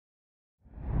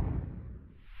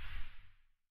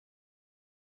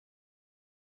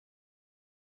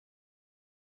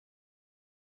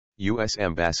U.S.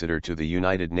 Ambassador to the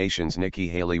United Nations Nikki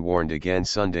Haley warned again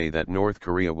Sunday that North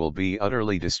Korea will be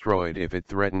utterly destroyed if it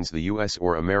threatens the U.S.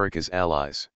 or America's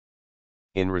allies.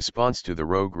 In response to the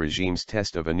rogue regime's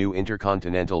test of a new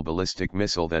intercontinental ballistic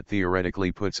missile that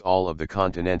theoretically puts all of the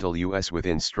continental U.S.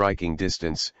 within striking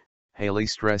distance, Haley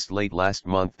stressed late last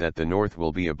month that the North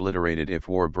will be obliterated if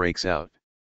war breaks out.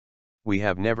 "We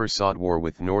have never sought war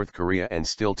with North Korea and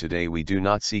still today we do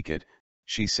not seek it,"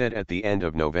 she said at the end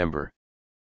of November.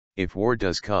 "If war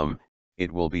does come,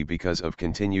 it will be because of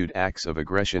continued acts of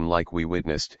aggression like we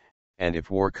witnessed, and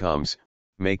if war comes,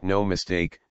 make no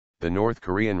mistake, the North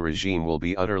Korean regime will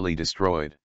be utterly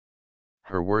destroyed."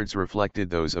 Her words reflected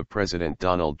those of President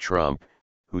Donald Trump,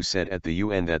 who said at the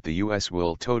UN that the US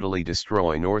will totally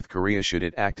destroy North Korea should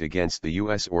it act against the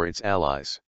US or its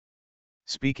allies.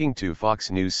 Speaking to Fox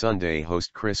News Sunday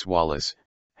host Chris Wallace,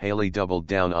 Haley doubled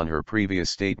down on her previous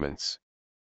statements.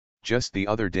 "Just the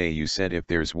other day you said if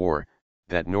there's war,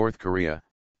 that North Korea,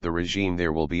 the regime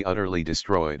there will be utterly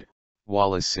destroyed,"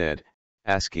 Wallace said,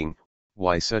 asking,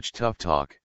 "Why such tough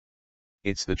talk?"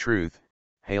 "It's the truth,"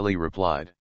 Haley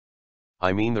replied.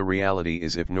 "I mean the reality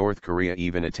is if North Korea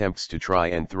even attempts to try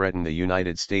and threaten the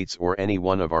United States or any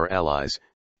one of our allies,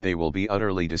 they will be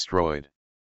utterly destroyed.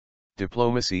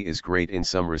 Diplomacy is great in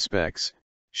some respects,"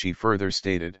 she further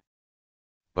stated.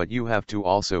 "But you have to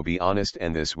also be honest,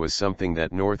 and this was something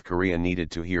that North Korea needed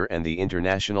to hear and the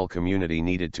international community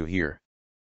needed to hear.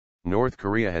 North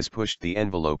Korea has pushed the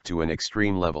envelope to an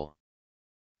extreme level.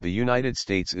 The United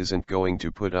States isn't going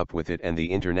to put up with it, and the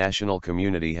international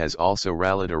community has also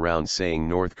rallied around saying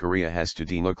North Korea has to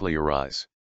denuclearize.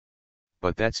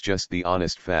 But that's just the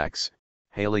honest facts,"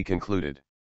 Haley concluded.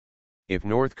 "If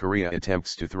North Korea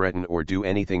attempts to threaten or do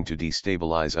anything to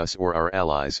destabilize us or our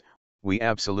allies, we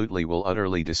absolutely will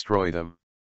utterly destroy them."